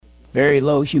Very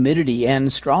low humidity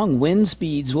and strong wind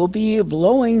speeds will be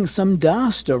blowing some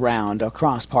dust around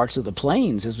across parts of the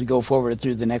plains as we go forward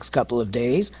through the next couple of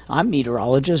days. I'm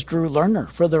meteorologist Drew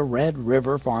Lerner for the Red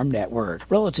River Farm Network.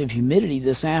 Relative humidity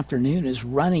this afternoon is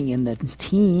running in the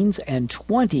teens and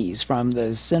 20s from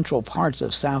the central parts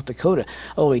of South Dakota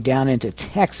all the way down into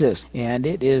Texas, and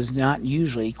it is not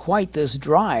usually quite this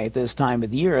dry at this time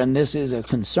of the year, and this is a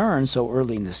concern so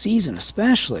early in the season,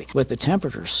 especially with the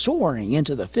temperatures soaring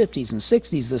into the 50s and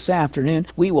 60s this afternoon.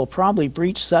 We will probably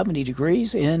breach 70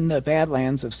 degrees in the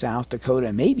Badlands of South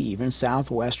Dakota, maybe even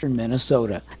southwestern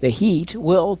Minnesota. The heat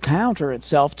will counter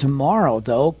itself tomorrow,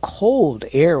 though. Cold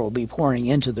air will be pouring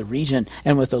into the region,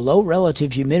 and with the low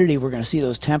relative humidity, we're going to see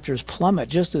those temperatures plummet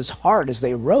just as hard as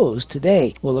they rose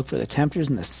today. We'll look for the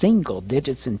temperatures in the single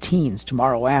digits and teens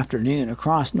tomorrow afternoon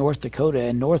across North Dakota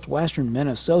and northwestern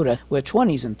Minnesota, with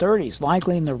 20s and 30s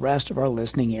likely in the rest of our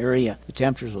listening area. The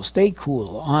temperatures will stay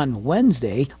cool on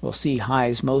Wednesday. We'll see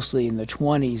highs mostly in the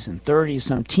 20s and 30s,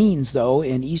 some teens though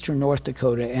in eastern North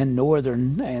Dakota and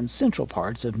northern and central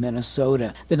parts of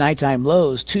Minnesota. The nighttime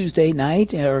lows Tuesday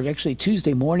night, or actually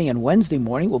Tuesday morning and Wednesday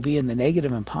morning, will be in the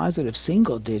negative and positive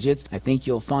single digits. I think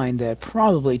you'll find that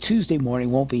probably Tuesday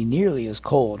morning won't be nearly as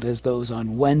cold as those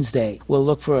on Wednesday. We'll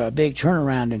look for a big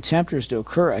turnaround in temperatures to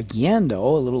occur again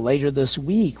though a little later this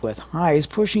week, with highs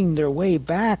pushing their way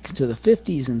back to the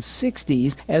 50s and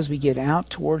 60s as we get out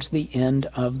towards the end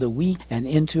of the week and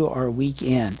into our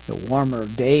weekend. The warmer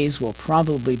days will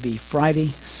probably be Friday,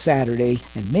 Saturday,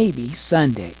 and maybe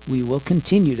Sunday. We will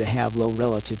continue to have low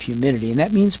relative humidity, and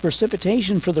that means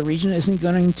precipitation for the region isn't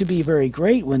going to be very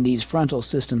great when these frontal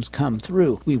systems come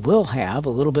through. We will have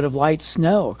a little bit of light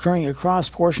snow occurring across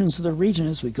portions of the region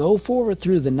as we go forward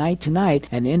through the night tonight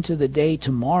and into the day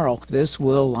tomorrow. This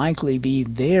will likely be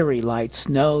very light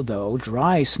snow though,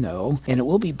 dry snow, and it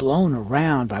will be blown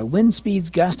around by wind speeds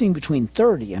gusting between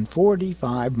 30 and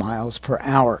 45 miles per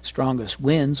hour. Strongest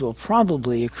winds will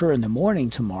probably occur in the morning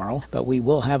tomorrow, but we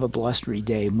will have a blustery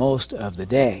day most of the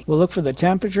day. We'll look for the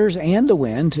temperatures and the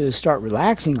wind to start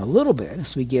relaxing a little bit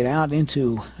as we get out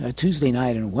into Tuesday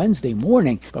night and Wednesday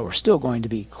morning, but we're still going to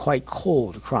be quite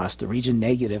cold across the region,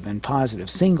 negative and positive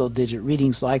single-digit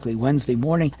readings likely Wednesday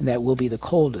morning, and that will be the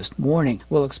coldest morning.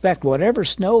 We'll expect whatever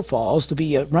snow falls to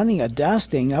be running a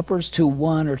dusting upwards to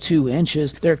 1 or 2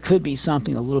 inches. There could be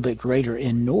something a little bit greater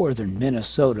in northern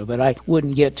Minnesota, but I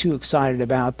wouldn't get too excited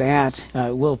about that.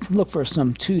 We'll look for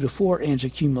some 2 to 4 inch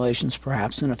accumulations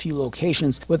perhaps in a few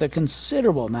locations, with a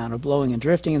considerable amount of blowing and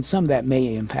drifting, and some of that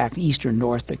may impact eastern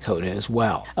North Dakota as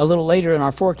well. A little later in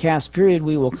our forecast period,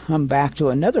 we will come back to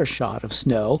another shot of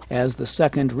snow as the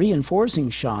second reinforcing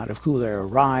shot of cool air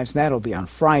arrives. That'll be on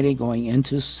Friday going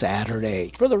into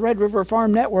Saturday. For the Red River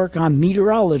Farm Network, I'm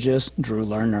meteorologist Drew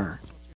Lerner.